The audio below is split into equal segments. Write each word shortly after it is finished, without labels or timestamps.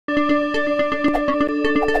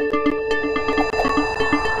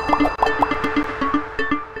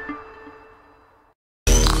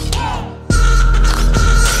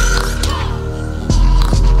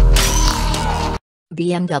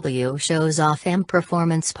BMW shows off M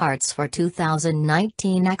performance parts for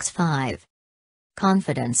 2019 X5.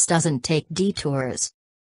 Confidence doesn't take detours.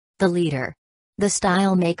 The leader. The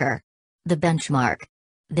style maker. The benchmark.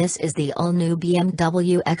 This is the all-new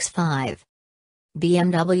BMW X5.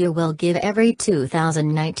 BMW will give every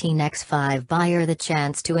 2019 X5 buyer the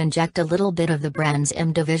chance to inject a little bit of the brand's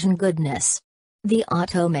M division goodness. The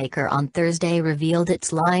automaker on Thursday revealed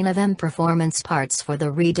its line of M performance parts for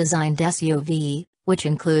the redesigned SUV, which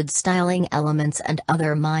includes styling elements and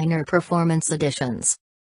other minor performance additions.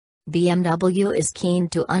 BMW is keen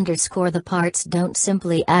to underscore the parts don't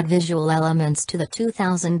simply add visual elements to the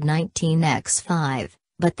 2019 X5,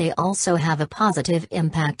 but they also have a positive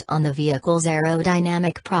impact on the vehicle's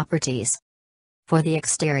aerodynamic properties. For the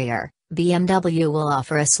exterior, BMW will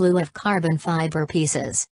offer a slew of carbon fiber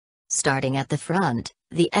pieces. Starting at the front,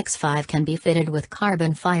 the X5 can be fitted with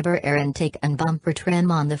carbon fiber air intake and bumper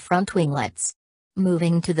trim on the front winglets.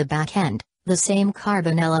 Moving to the back end, the same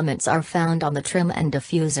carbon elements are found on the trim and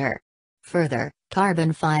diffuser. Further,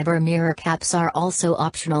 carbon fiber mirror caps are also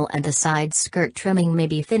optional and the side skirt trimming may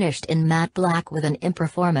be finished in matte black with an M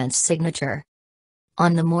performance signature.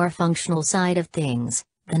 On the more functional side of things,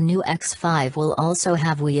 the new X5 will also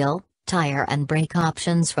have wheel, tire and brake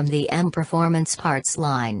options from the M performance parts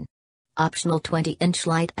line. Optional 20-inch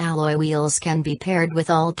light alloy wheels can be paired with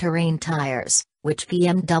all-terrain tires, which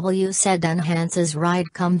BMW said enhances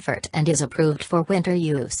ride comfort and is approved for winter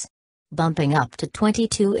use. Bumping up to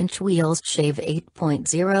 22-inch wheels shave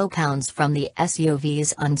 8.0 pounds from the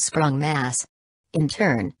SUV's unsprung mass. In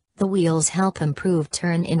turn, the wheels help improve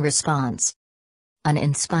turn-in response. An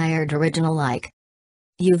inspired original-like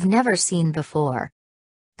you've never seen before.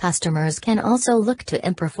 Customers can also look to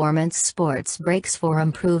M Performance Sports brakes for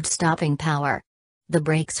improved stopping power. The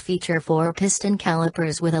brakes feature 4-piston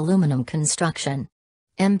calipers with aluminum construction.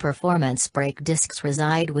 M Performance brake discs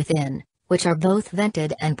reside within, which are both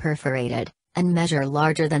vented and perforated, and measure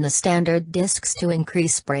larger than the standard discs to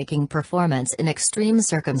increase braking performance in extreme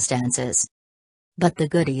circumstances. But the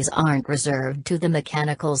goodies aren't reserved to the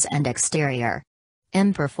mechanicals and exterior.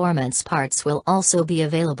 M Performance parts will also be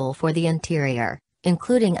available for the interior,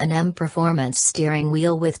 including an M Performance steering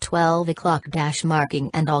wheel with 12 o'clock dash marking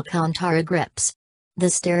and Alcantara grips. The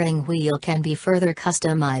steering wheel can be further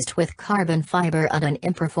customized with carbon fiber and an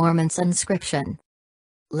M Performance inscription.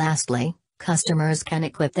 Lastly, customers can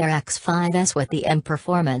equip their X5s with the M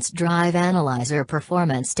Performance Drive Analyzer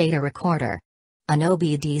Performance Data Recorder. An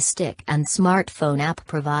OBD stick and smartphone app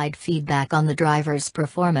provide feedback on the driver's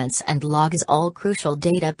performance and logs all crucial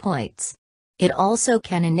data points. It also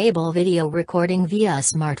can enable video recording via a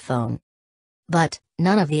smartphone. But,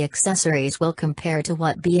 none of the accessories will compare to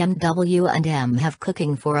what BMW and M have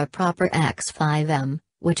cooking for a proper X5M,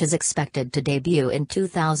 which is expected to debut in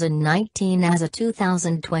 2019 as a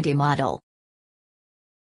 2020 model.